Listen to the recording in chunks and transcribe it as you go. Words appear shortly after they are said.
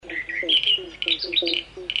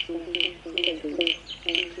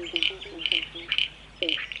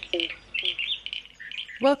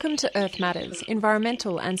Welcome to Earth Matters,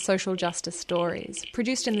 environmental and social justice stories,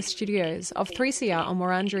 produced in the studios of 3CR on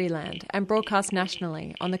Wurundjeri land and broadcast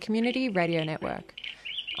nationally on the Community Radio Network.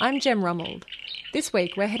 I'm Jem Rummold. This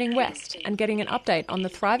week we're heading west and getting an update on the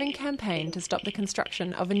thriving campaign to stop the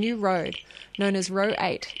construction of a new road known as Row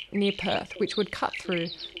 8 near Perth, which would cut through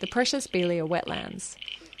the precious Beeliar wetlands.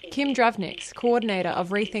 Kim Dravniks, coordinator of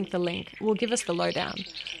Rethink the Link, will give us the lowdown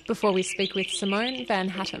before we speak with Simone Van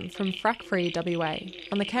Hattem from Frack Free WA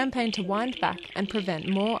on the campaign to wind back and prevent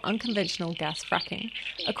more unconventional gas fracking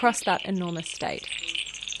across that enormous state.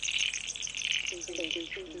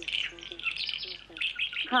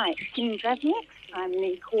 Hi, Kim Dravniks. I'm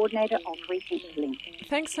the coordinator of Rethink the Link.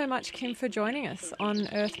 Thanks so much, Kim, for joining us on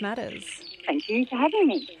Earth Matters. Thank you for having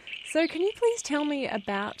me. So can you please tell me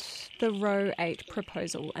about the Row 8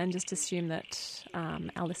 proposal and just assume that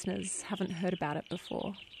our listeners haven't heard about it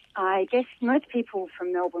before? I guess most people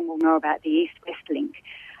from Melbourne will know about the East-West Link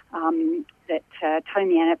that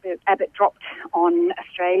Tony Abbott dropped on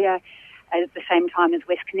Australia at the same time as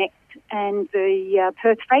WestConnect and the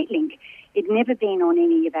Perth Freight Link. It'd never been on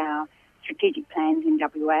any of our strategic plans in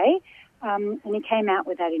WA, and he came out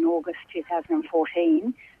with that in August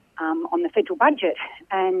 2014. On the federal budget.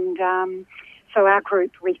 And so our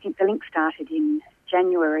group, Rethink the Link, started in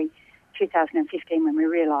January 2015 when we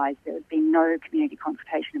realised there had been no community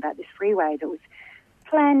consultation about this freeway that was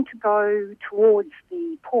planned to go towards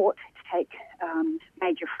the port to take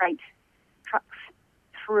major freight trucks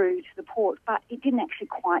through to the port, but it didn't actually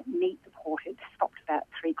quite meet the port. It stopped about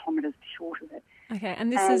 3 kilometres short of it. Okay,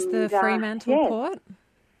 and this is the Fremantle port?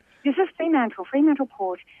 This is Fremantle. Fremantle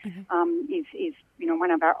Port is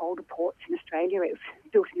one of our older ports in Australia. It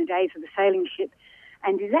was built in the days of the sailing ship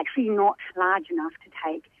and is actually not large enough to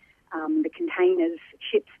take the containers,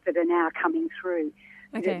 ships that are now coming through.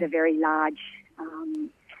 Okay. The very large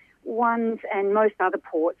ones, and most other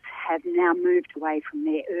ports have now moved away from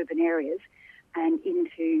their urban areas and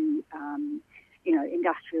into,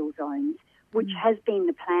 industrial zones, which has been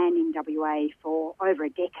the plan in WA for over a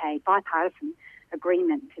decade, bipartisan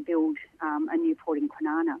agreement to build a new port in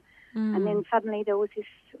Kwinana. And then suddenly there was this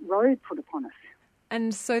road put upon us.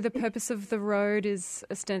 And so the purpose of the road is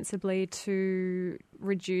ostensibly to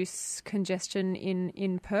reduce congestion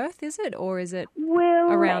in Perth, is it? Or is it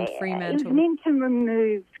around Fremantle? It was meant to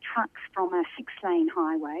remove trucks from a 6-lane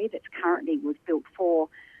highway that's currently was built for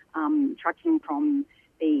trucking from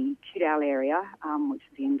the Kewdale area, which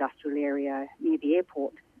is the industrial area near the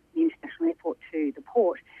airport, the international airport, to the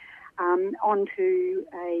port, onto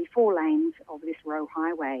 4 lanes of this Row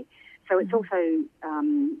highway. So it's also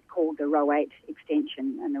called the Row 8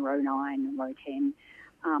 extension and the Row 9 and Row 10.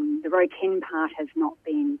 The Row 10 part has not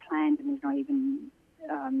been planned and is not even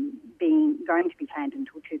going to be planned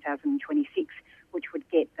until 2026, which would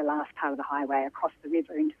get the last part of the highway across the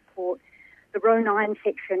river into the port. The Row 9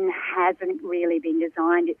 section hasn't really been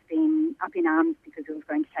designed. It's been up in arms because it was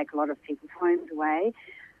going to take a lot of people's homes away,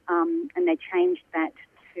 and they changed that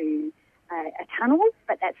to a tunnel,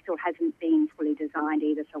 but that still hasn't been fully designed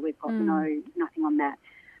either, so we've got nothing on that.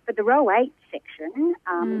 But the Row 8 section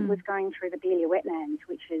was going through the Beeliar wetlands,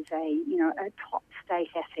 which is a top state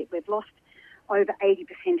asset. We've lost over 80%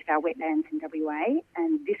 of our wetlands in WA,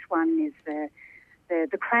 and this one is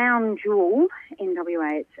the crown jewel in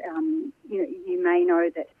WA. It's you may know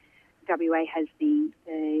that WA has the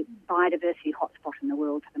biodiversity hotspot in the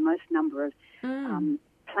world for the most number of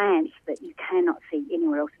plants that you cannot see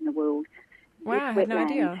anywhere else in the world. Wow, I had no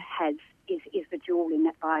idea. Is the jewel in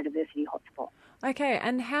that biodiversity hotspot. Okay,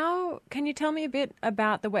 and can you tell me a bit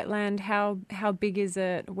about the wetland? How big is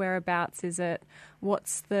it? Whereabouts is it?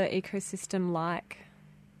 What's the ecosystem like?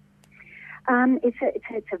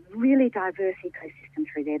 It's a really diverse ecosystem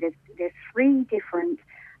through there. There's 3 different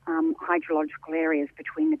hydrological areas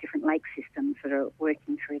between the different lake systems that are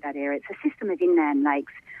working through that area. It's a system of inland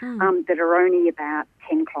lakes that are only about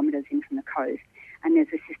 10 kilometres in from the coast, and there's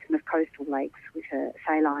a system of coastal lakes, which are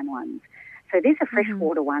saline ones. So these are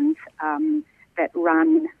freshwater ones that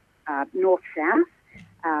run north-south.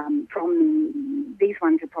 These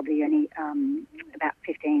ones are probably only about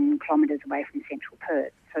 15 kilometres away from central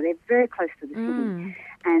Perth, so they're very close to the city.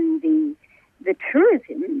 And the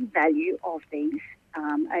tourism value of these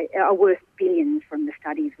are worth billions from the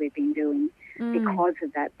studies we've been doing because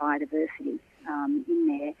of that biodiversity in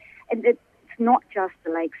there. And it's not just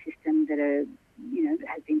the lake system that that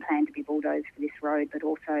has been planned to be bulldozed for this road, but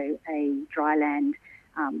also a dryland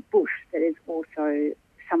bush that is also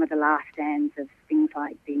some of the last stands of things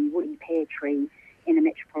like the woody pear tree in the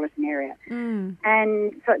metropolitan area.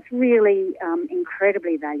 And so it's really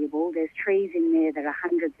incredibly valuable. There's trees in there that are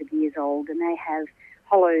hundreds of years old, and they have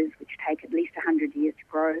hollows which take at least 100 years to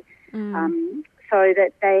grow, so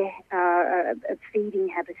that they are a feeding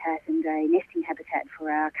habitat and a nesting habitat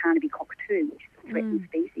for our Carnaby cockatoo, which is a threatened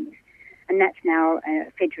species. And that's now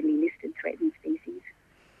a federally listed threatened species.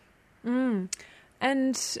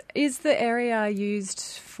 And is the area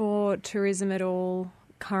used for tourism at all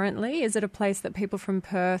currently? Is it a place that people from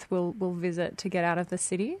Perth will visit to get out of the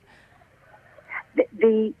city?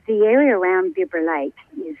 The area around Bibra Lake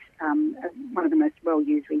is one of the most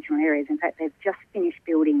well-used regional areas. In fact, they've just finished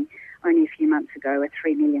building only a few months ago a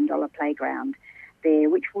 $3 million playground there,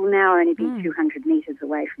 which will now only be 200 metres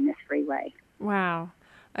away from this freeway. Wow.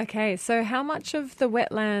 Okay, so how much of the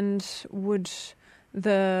wetland would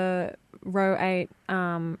the Row 8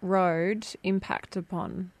 road impact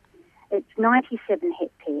upon? It's 97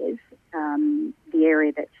 hectares, the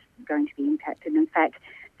area that's going to be impacted. In fact,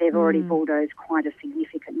 they've already bulldozed quite a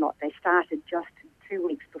significant lot. They started just 2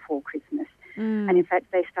 weeks before Christmas. And in fact,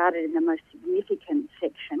 they started in the most significant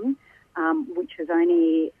section, which is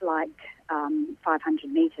only like 500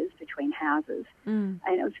 metres between houses. And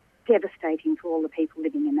it was devastating for all the people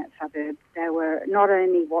living in that suburb. They were not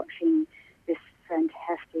only watching this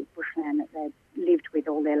fantastic bushland that they'd lived with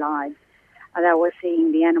all their lives, they were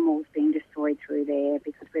seeing the animals being destroyed through there,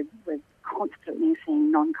 because we're constantly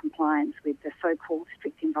seeing non-compliance with the so-called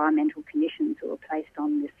strict environmental conditions that were placed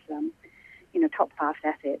on this, top-class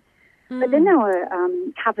asset. But then they were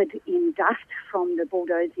covered in dust from the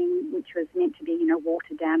bulldozing, which was meant to be,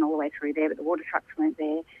 watered down all the way through there, but the water trucks weren't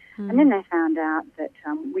there. And then they found out that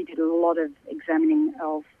we did a lot of examining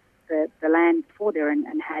of the land before there and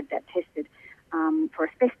had that tested for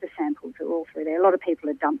asbestos samples that were all through there. A lot of people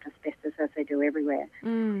had dumped asbestos, as they do everywhere.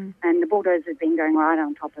 And the bulldozers had been going right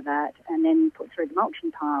on top of that and then put through the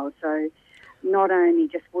mulching piles. So not only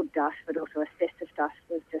just wood dust, but also asbestos dust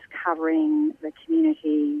was just covering the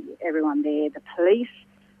community, everyone there, the police,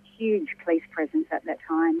 huge police presence at that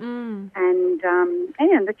time, and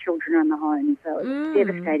the children in the home. So it was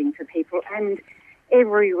devastating for people. And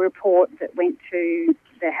every report that went to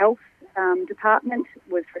the health department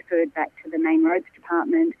was referred back to the Main Roads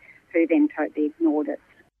Department, who then totally ignored it.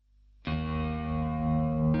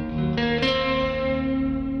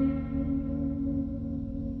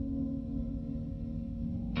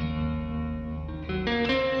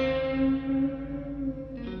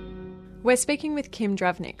 We're speaking with Kim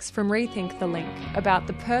Dravniks from Rethink the Link about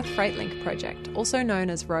the Perth Freight Link project, also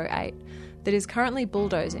known as Row 8, that is currently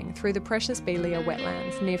bulldozing through the precious Belia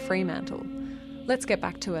wetlands near Fremantle. Let's get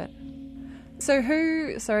back to it. So who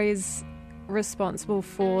is responsible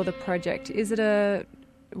for the project? Is it a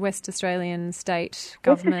West Australian state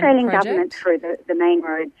government West Australian project? government through the Main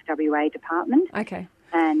Roads WA department. Okay.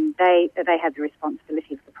 And they have the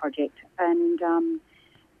responsibility for the project. And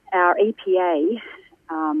our EPA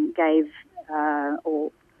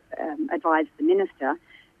advised the minister,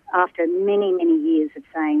 after many, many years of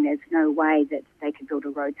saying there's no way that they could build a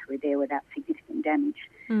road through there without significant damage.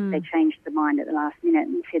 They changed their mind at the last minute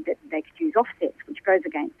and said that they could use offsets, which goes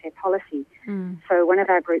against their policy. So one of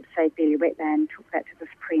our groups, Save Belia Wetland, took that to the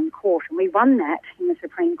Supreme Court, and we won that in the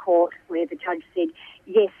Supreme Court, where the judge said,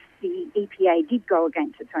 yes, the EPA did go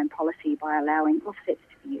against its own policy by allowing offsets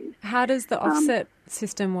to be used. How does the offset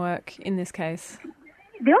system work in this case?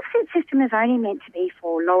 The offset system is only meant to be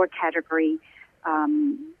for lower category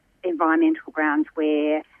environmental grounds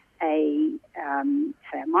where say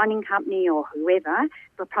a mining company or whoever,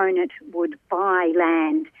 proponent would buy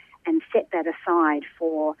land and set that aside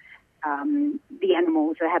for the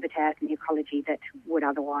animals, the habitat and the ecology that would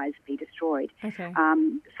otherwise be destroyed. Okay.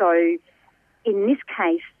 So in this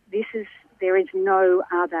case, there is no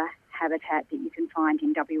other habitat that you can find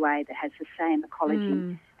in WA that has the same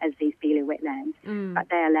ecology as these Belia wetlands, but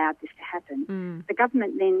they allowed this to happen. The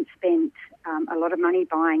government then spent a lot of money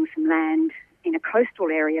buying some land in a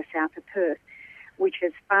coastal area south of Perth, which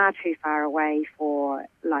is far too far away for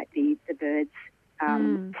the birds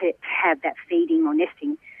to have that feeding or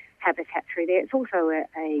nesting habitat through there. It's also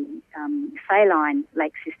a saline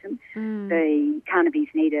lake system. The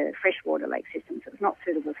Carnabys need a freshwater lake system, so it's not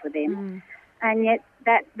suitable for them. And yet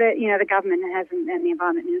the government hasn't, and the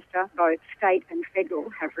Environment Minister, both state and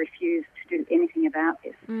federal, have refused to do anything about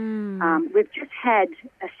this. We've just had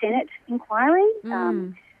a Senate inquiry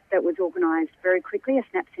that was organised very quickly, a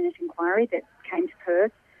snap Senate inquiry that came to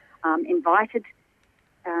Perth, invited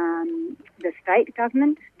the state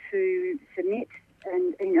government to submit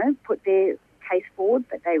and put their case forward,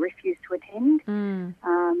 but they refused to attend. And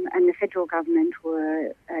the federal government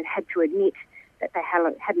had to admit that they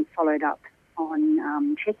hadn't followed up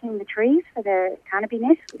on checking the trees for their Carnaby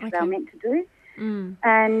nest, which they were meant to do.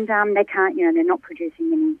 And they can't, they're not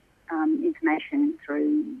producing any information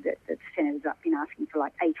through that the senators have been asking for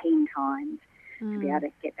like 18 times to be able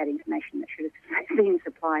to get that information that should have been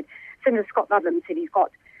supplied. Senator Scott Ludlam said he's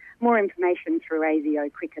got more information through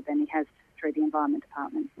ASIO quicker than he has through the Environment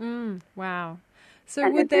Department. Wow. So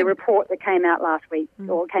and the report that came out last week,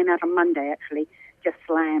 or came out on Monday actually, just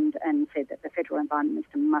slammed and said that the Federal Environment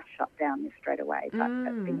Minister must shut down this straight away, but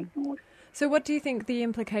that's been ignored. So what do you think the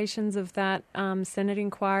implications of that Senate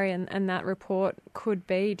inquiry and that report could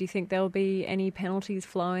be? Do you think there'll be any penalties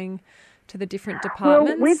flowing to the different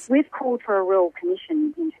departments? Well, we've called for a royal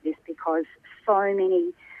commission into this because so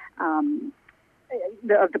many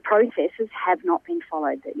of the processes have not been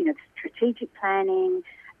followed. The strategic planning,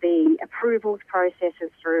 the approvals processes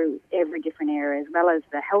through every different area, as well as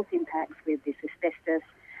the health impacts with this asbestos,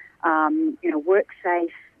 work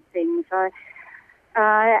safe things. So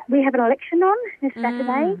we have an election on this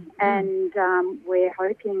Saturday, and we're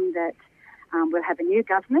hoping that we'll have a new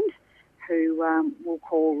government who will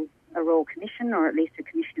call a royal commission, or at least a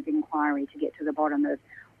commission of inquiry, to get to the bottom of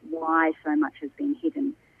why so much has been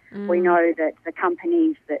hidden. We know that the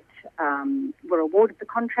companies that were awarded the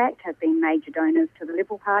contract have been major donors to the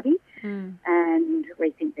Liberal Party, and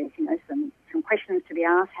we think there's some questions to be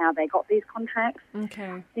asked how they got these contracts.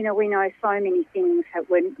 Okay. We know so many things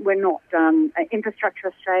were not done. Infrastructure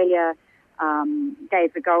Australia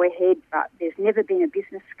gave the go-ahead, but there's never been a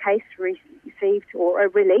business case received or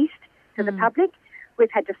released to the public.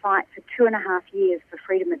 We've had to fight for 2.5 years for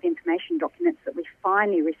freedom of information documents that we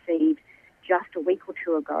finally received just a week or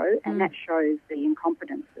two ago, and that shows the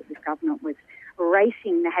incompetence that this government was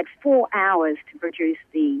racing. They had 4 hours to produce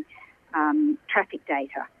the traffic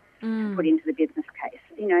data to put into the business case.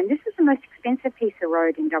 And this is the most expensive piece of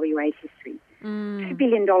road in WA's history. $2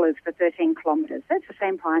 billion for 13 kilometres. That's the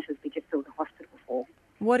same price as we just built a hospital for.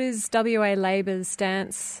 What is WA Labor's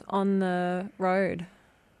stance on the road?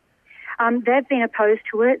 They've been opposed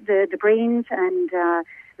to it. The Greens and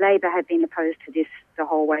Labor have been opposed to this the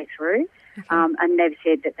whole way through. Okay. And they've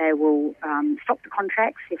said that they will stop the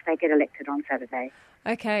contracts if they get elected on Saturday.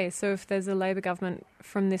 Okay, so if there's a Labor government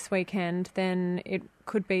from this weekend, then it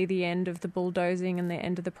could be the end of the bulldozing and the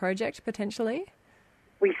end of the project, potentially?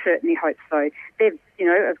 We certainly hope so.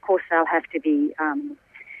 Of course, they'll have to be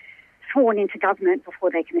sworn into government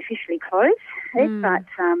before they can officially close it, but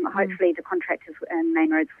hopefully the contractors and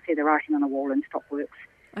Main Roads will see the writing on the wall and stop works.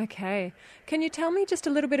 Okay. Can you tell me just a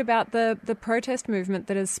little bit about the protest movement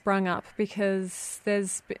that has sprung up? Because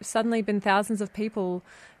there's suddenly been thousands of people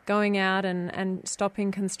going out and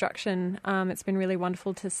stopping construction. It's been really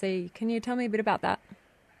wonderful to see. Can you tell me a bit about that?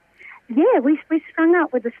 Yeah, we sprung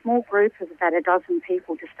up with a small group of about a dozen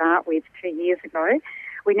people to start with 2 years ago.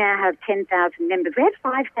 We now have 10,000 members. We had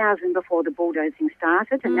 5,000 before the bulldozing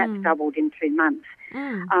started, and that's doubled in 2 months.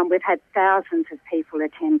 We've had thousands of people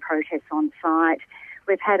attend protests on site.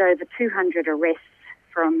 We've had over 200 arrests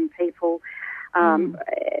from people.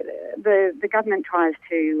 The government tries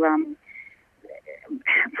to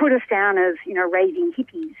put us down as, raving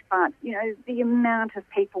hippies, but, the amount of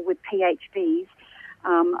people with PhDs,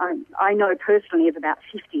 I know personally of about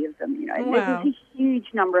 50 of them. Wow. There's a huge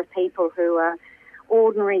number of people who are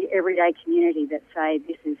ordinary, everyday community that say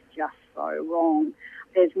this is just so wrong.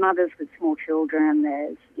 There's mothers with small children.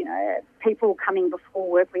 There's, people coming before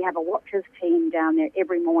work. We have a watchers team down there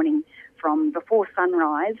every morning from before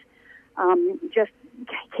sunrise, just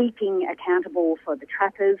keeping accountable for the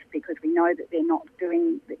trappers, because we know that they're not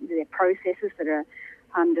doing their processes that are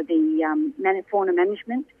under the fauna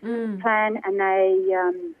management plan, and they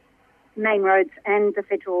Main Roads and the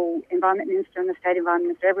Federal Environment Minister and the State Environment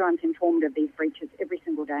Minister, everyone's informed of these breaches every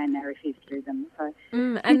single day, and they refuse to do them. So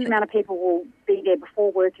a huge amount of people will be there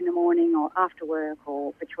before work in the morning or after work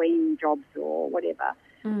or between jobs or whatever.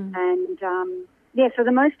 And, so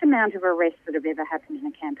the most amount of arrests that have ever happened in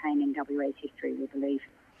a campaign in WA's history, we believe.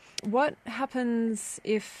 What happens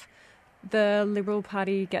if the Liberal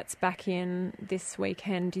Party gets back in this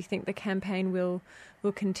weekend? Do you think the campaign will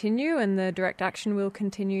continue and the direct action will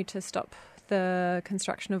continue to stop the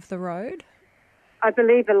construction of the road? I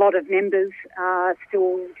believe a lot of members are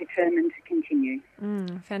still determined to continue.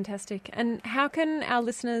 Fantastic. And how can our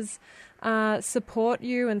listeners support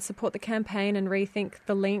you and support the campaign and rethink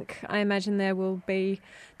the link? I imagine there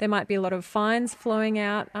might be a lot of fines flowing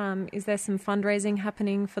out. Is there some fundraising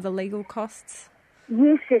happening for the legal costs?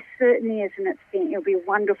 Yes, there certainly is, and it'll be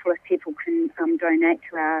wonderful if people can donate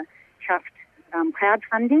to our Chuffed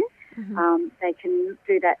crowdfunding. They can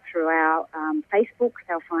do that through our Facebook.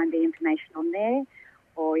 They'll find the information on there,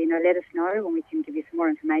 or let us know and we can give you some more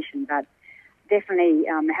information. But definitely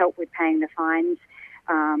help with paying the fines.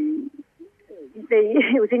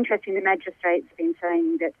 It was interesting. The magistrate's been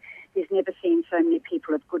saying that he's never seen so many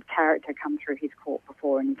people of good character come through his court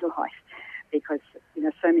before in his life, because,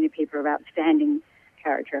 so many people of outstanding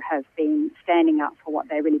character have been standing up for what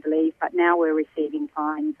they really believe, but now we're receiving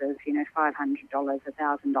fines of, $500,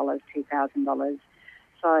 $1,000, $2,000.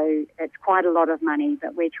 So it's quite a lot of money,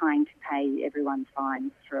 but we're trying to pay everyone's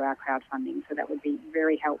fines through our crowdfunding, so that would be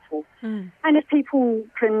very helpful. And if people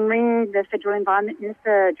can ring the Federal Environment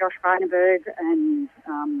Minister, Josh Frydenberg, and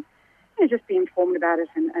just be informed about it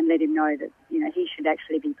and let him know that, he should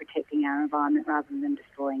actually be protecting our environment rather than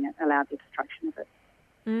destroying it, allow the destruction of it.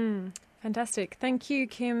 Fantastic. Thank you,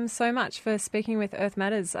 Kim, so much for speaking with Earth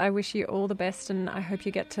Matters. I wish you all the best, and I hope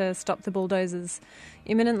you get to stop the bulldozers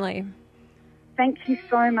imminently. Thank you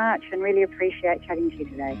so much, and really appreciate chatting to you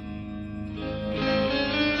today.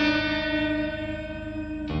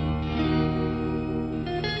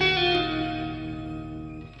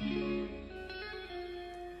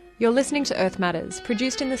 You're listening to Earth Matters,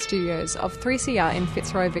 produced in the studios of 3CR in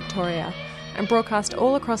Fitzroy, Victoria, and broadcast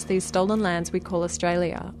all across these stolen lands we call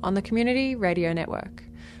Australia on the Community Radio Network.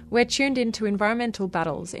 We're tuned into environmental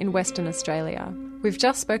battles in Western Australia. We've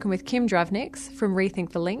just spoken with Kim Dravniks from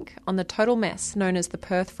Rethink the Link on the total mess known as the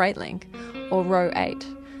Perth Freight Link, or Row 8.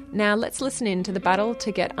 Now let's listen in to the battle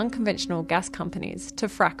to get unconventional gas companies to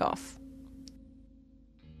frack off.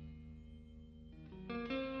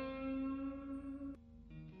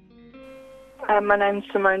 My name's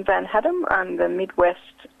Simone Van Haddam. I'm the Midwest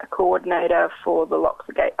Coordinator for the Lock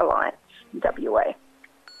the Gate Alliance in WA.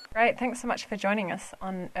 Great, thanks so much for joining us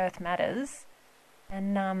on Earth Matters.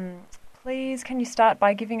 And please, can you start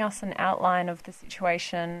by giving us an outline of the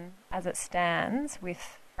situation as it stands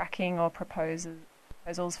with fracking or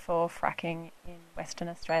proposals for fracking in Western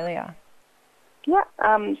Australia? Yeah,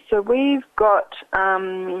 so we've got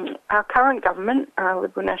our current government, our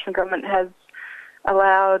Liberal National Government, has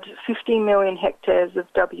allowed 50 million hectares of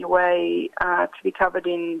WA to be covered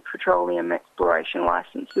in petroleum exploration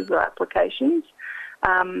licences or applications.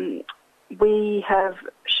 We have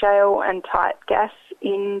shale and tight gas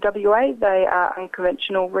in WA. They are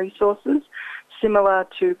unconventional resources, similar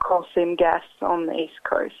to coal seam gas on the east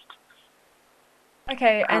coast.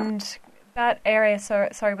 Okay, and that area,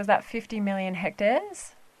 sorry, was that 50 million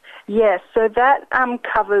hectares? Yes, so that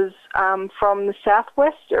covers from the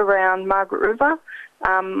southwest around Margaret River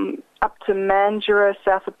up to Mandurah,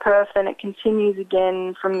 south of Perth, and it continues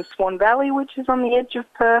again from the Swan Valley, which is on the edge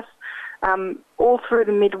of Perth, all through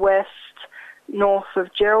the Midwest, north of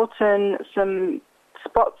Geraldton, some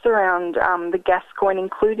spots around the Gascoyne,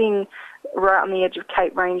 including right on the edge of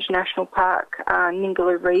Cape Range National Park,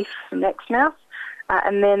 Ningaloo Reef and Exmouth.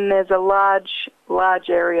 And then there's a large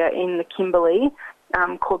area in the Kimberley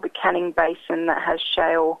called the Canning Basin that has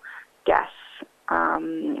shale gas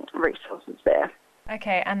resources there.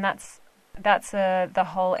 Okay, and that's the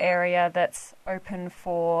whole area that's open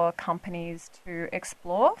for companies to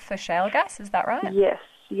explore for shale gas, is that right? Yes,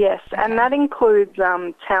 okay. And that includes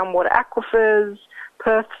town water aquifers,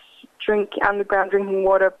 Perth's underground drinking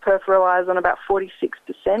water. Perth relies on about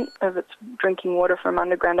 46% of its drinking water from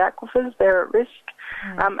underground aquifers. They're at risk.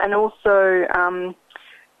 And also, in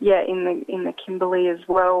the Kimberley as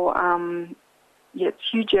well, it's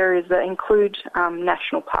huge areas that include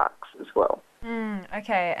national parks as well.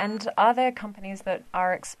 Okay, and are there companies that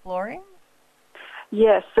are exploring?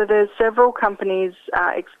 Yes, so there's several companies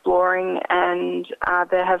exploring, and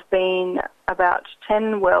there have been about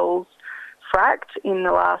 10 wells fracked in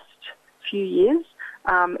the last few years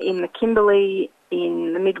in the Kimberley,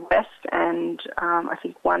 in the Midwest, and I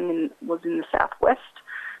think one was in the Southwest.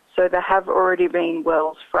 So there have already been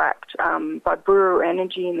wells fracked by Buru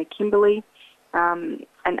Energy in the Kimberley, and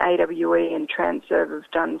AWE and Transerve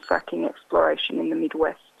have done fracking exploration in the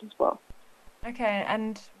Midwest as well. Okay,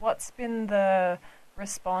 and what's been the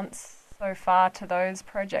response so far to those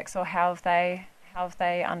projects, or how have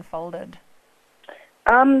they unfolded?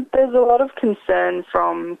 There's a lot of concern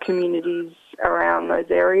from communities around those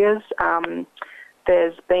areas.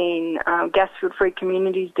 There's been gas-field-free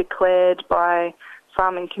communities declared by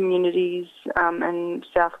farming communities and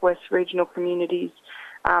southwest regional communities.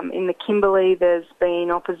 In the Kimberley, there's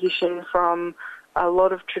been opposition from a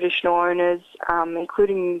lot of traditional owners,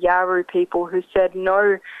 including Yawuru people, who said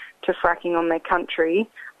no to fracking on their country,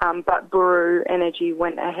 but Buru Energy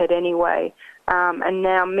went ahead anyway. And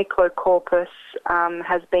now Micklo Corpus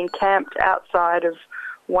has been camped outside of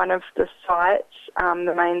one of the sites,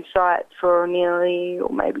 the main site, for nearly,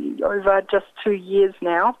 or maybe over just 2 years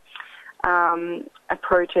now, are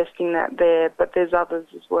protesting that there. But there's others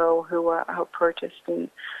as well who are protesting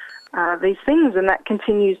these things, and that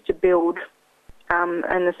continues to build,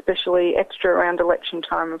 and especially extra around election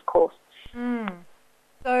time, of course.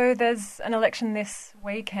 So there's an election this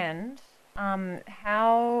weekend.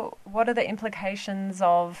 What are the implications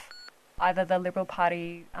of either the Liberal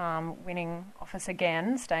Party winning office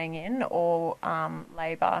again, staying in, or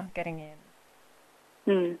Labor getting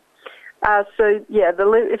in? If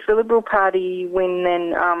the Liberal Party win,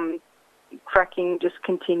 then fracking just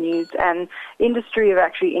continues, and industry have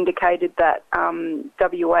actually indicated that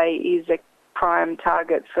WA is a prime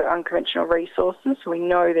target for unconventional resources, so we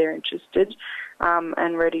know they're interested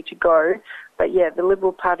and ready to go. But yeah, the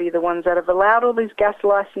Liberal Party are the ones that have allowed all these gas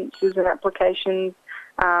licences and applications.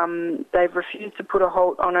 They've refused to put a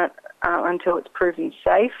halt on it until it's proven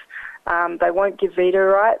safe. They won't give veto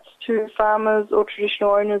rights to farmers or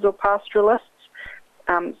traditional owners or pastoralists.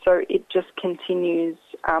 So it just continues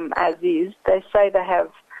as is. They say they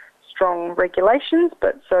have strong regulations,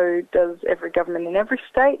 but so does every government in every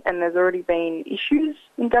state, and there's already been issues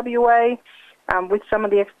in WA with some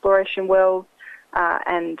of the exploration wells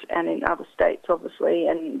and in other states, obviously,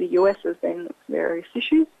 and the US has been various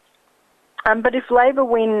issues. But if Labor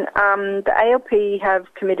win, the ALP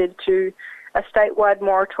have committed to a statewide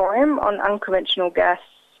moratorium on unconventional gas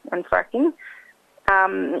and fracking.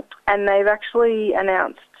 And they've actually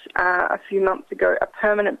announced a few months ago a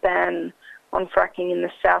permanent ban on fracking in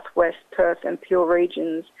the southwest Perth and Peel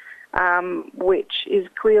regions, which is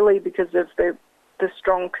clearly because of the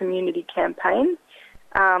strong community campaign.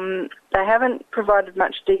 They haven't provided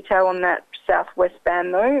much detail on that southwest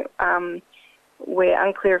ban though. We're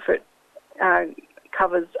unclear if it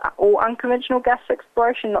covers all unconventional gas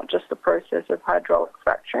exploration, not just the process of hydraulic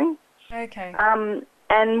fracturing. Okay.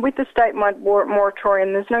 And with the statewide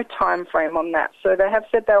moratorium, there's no time frame on that. So they have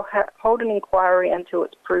said they'll hold an inquiry until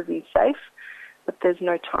it's proven safe, but there's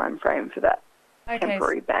no time frame for that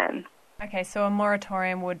temporary ban. Okay, so a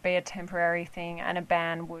moratorium would be a temporary thing and a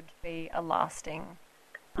ban would be a lasting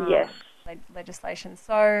legislation.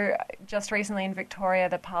 So just recently in Victoria,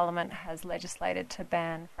 the Parliament has legislated to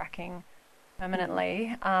ban fracking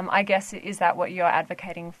permanently. I guess, is that what you're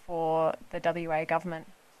advocating for the WA government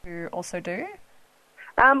to also do?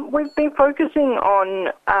 We've been focusing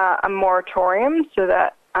on a moratorium so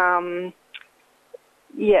that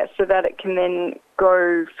it can then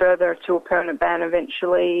go further to a permanent ban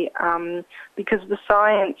eventually, because the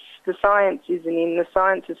science isn't in. The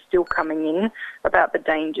science is still coming in about the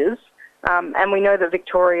dangers, and we know that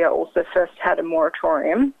Victoria also first had a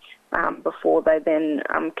moratorium before they then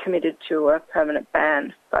committed to a permanent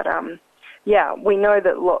ban. But we know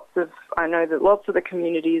that lots of the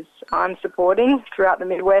communities I'm supporting throughout the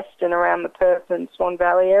Midwest and around the Perth and Swan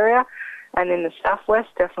Valley area and in the Southwest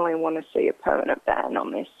definitely want to see a permanent ban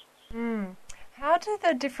on this. How do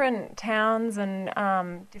the different towns and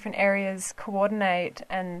different areas coordinate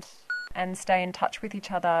and stay in touch with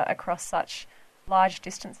each other across such large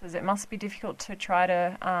distances? It must be difficult to try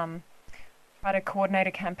to coordinate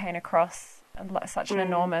a campaign across such an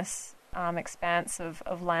enormous expanse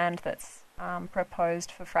of land that's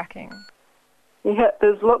proposed for fracking. Yeah,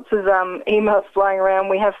 there's lots of emails flying around.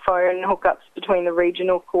 We have phone hookups between the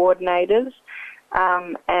regional coordinators,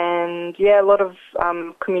 and a lot of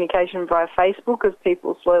communication via Facebook as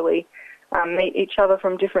people slowly meet each other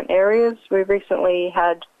from different areas. We recently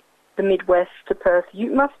had the Midwest to Perth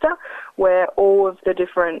Ute Muster, where all of the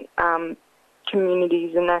different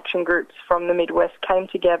communities and action groups from the Midwest came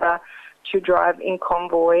together to drive in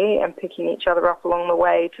convoy and picking each other up along the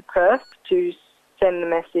way to Perth to send the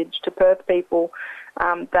message to Perth people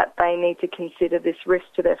that they need to consider this risk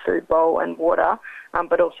to their food bowl and water,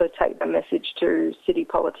 but also take the message to city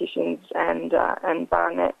politicians and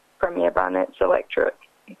Premier Barnett's electorate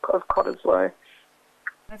of Cottesloe.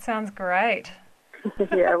 That sounds great.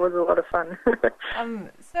 Yeah, it was a lot of fun.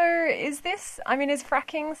 So is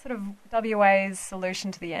fracking sort of WA's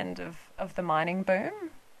solution to the end of the mining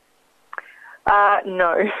boom?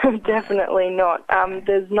 No, definitely not.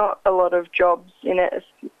 There's not a lot of jobs in it.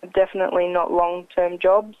 It's definitely not long-term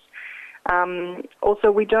jobs.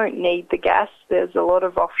 Also, we don't need the gas. There's a lot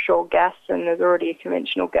of offshore gas and there's already a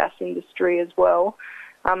conventional gas industry as well.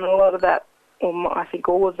 A lot of that, or I think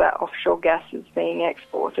all of that offshore gas is being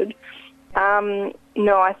exported.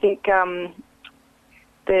 No, I think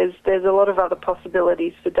there's a lot of other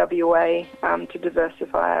possibilities for WA to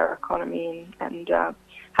diversify our economy and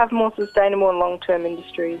have more sustainable and long-term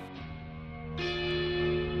industries.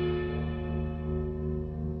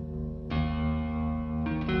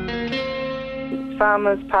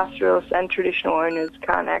 Farmers, pastoralists and traditional owners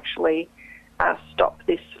can't actually stop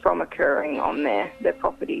this from occurring on their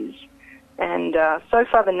properties. And so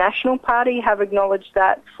far the National Party have acknowledged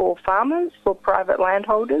that for farmers, for private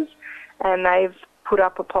landholders, and they've put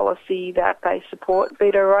up a policy that they support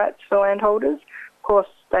veto rights for landholders. Of course,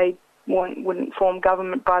 they wouldn't form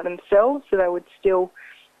government by themselves, so they would still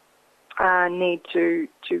need to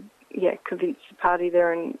convince the party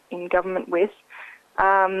they're in government with.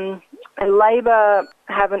 And Labor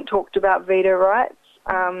haven't talked about veto rights,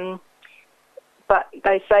 but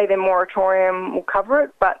they say their moratorium will cover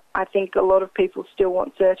it. But I think a lot of people still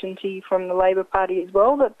want certainty from the Labor Party as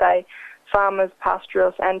well, that farmers,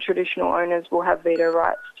 pastoralists and traditional owners will have veto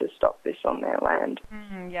rights to stop this on their land.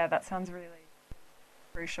 Yeah, that sounds really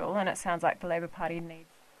crucial, and it sounds like the Labor Party needs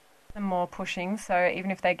some more pushing. So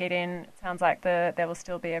even if they get in, it sounds like there will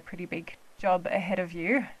still be a pretty big job ahead of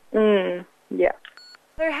you. Yeah.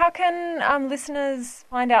 So how can listeners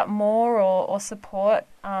find out more or support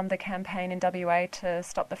the campaign in WA to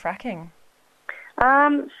stop the fracking?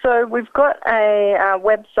 So we've got a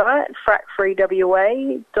website,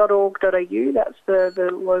 frackfreewa.org.au. That's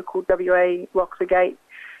the local WA Lock the Gate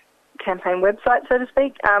campaign website, so to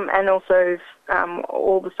speak. And also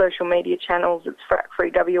all the social media channels, it's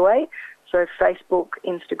frackfreewa. So Facebook,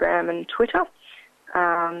 Instagram and Twitter.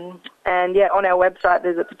 And on our website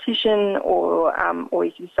there's a petition, or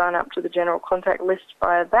you can sign up to the general contact list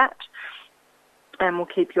via that, and we'll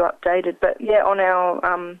keep you updated. But on our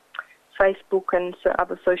Facebook and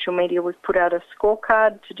other social media, we've put out a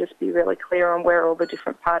scorecard to just be really clear on where all the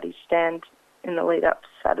different parties stand in the lead up to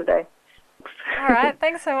Saturday. All right,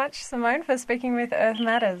 thanks so much, Simone, for speaking with Earth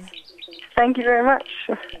Matters. Thank you very much.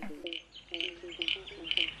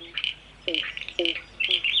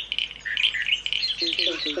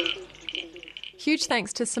 Huge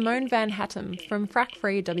thanks to Simone Van Hattem from Frack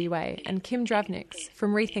Free WA and Kim Dravniks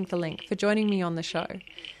from Rethink the Link for joining me on the show.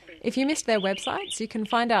 If you missed their websites, you can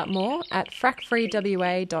find out more at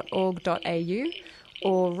frackfreewa.org.au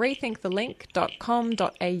or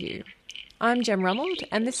rethinkthelink.com.au. I'm Jem Rummold,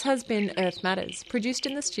 and this has been Earth Matters, produced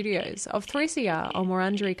in the studios of 3CR on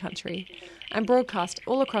Wurundjeri Country and broadcast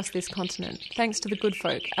all across this continent thanks to the good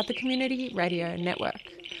folk at the Community Radio Network.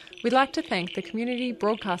 We'd like to thank the Community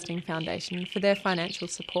Broadcasting Foundation for their financial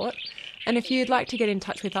support, and if you'd like to get in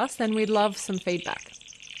touch with us, then we'd love some feedback.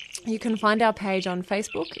 You can find our page on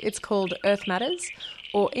Facebook, it's called Earth Matters,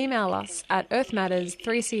 or email us at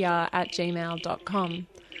earthmatters3cr@gmail.com.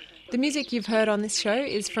 The music you've heard on this show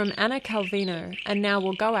is from Anna Calvino, and now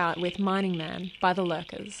we'll go out with Mining Man by The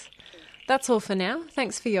Lurkers. That's all for now.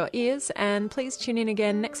 Thanks for your ears, and please tune in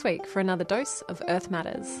again next week for another dose of Earth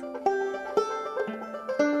Matters.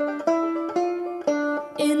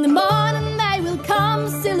 In the morning they will come,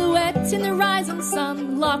 silhouettes in the rising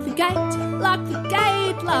sun. Lock the gate, lock the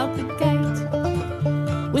gate, lock the gate.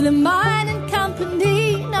 With a mining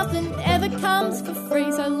company, nothing ever comes for free.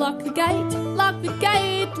 So lock the gate, lock the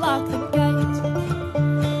gate, lock the gate.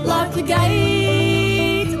 Lock the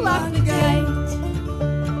gate, lock the gate.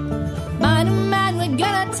 Mining man, we're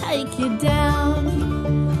gonna take you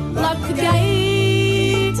down. Lock the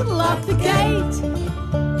gate, lock the gate.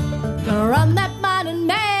 Gonna run that mining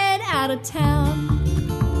man out of town.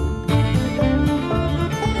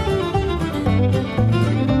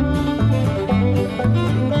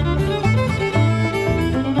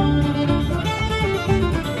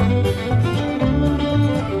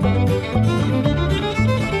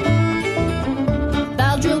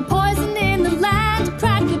 They'll drill poison in the land,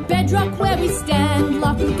 crack the bedrock where we stand.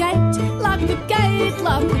 Lock the gate, lock the gate,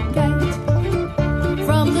 lock the gate.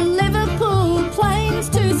 From the Liverpool plains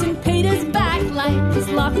to St. Peter's back lanes.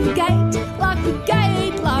 Lock the gate, lock the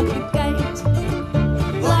gate, lock the gate.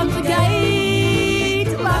 Lock the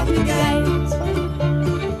gate, lock the gate.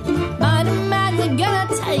 Mining man, we're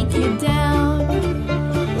gonna take you down.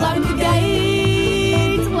 Lock the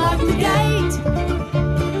gate, lock the gate.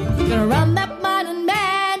 Gonna run that mining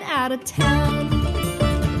man out of town.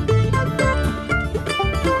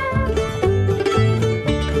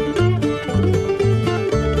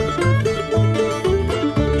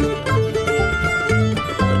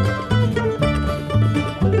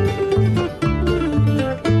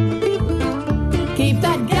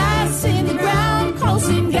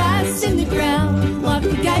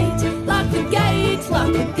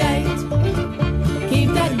 Lock the gate.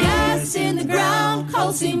 Keep that gas in the ground,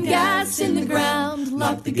 coal seam gas in the ground.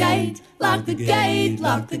 Lock the gate, lock the gate,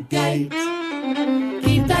 lock the gate.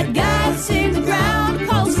 Keep that gas in the ground,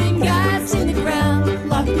 coal seam gas in the ground.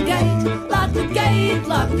 Lock the gate, lock the gate,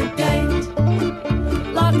 lock the gate.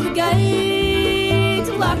 Lock the gate.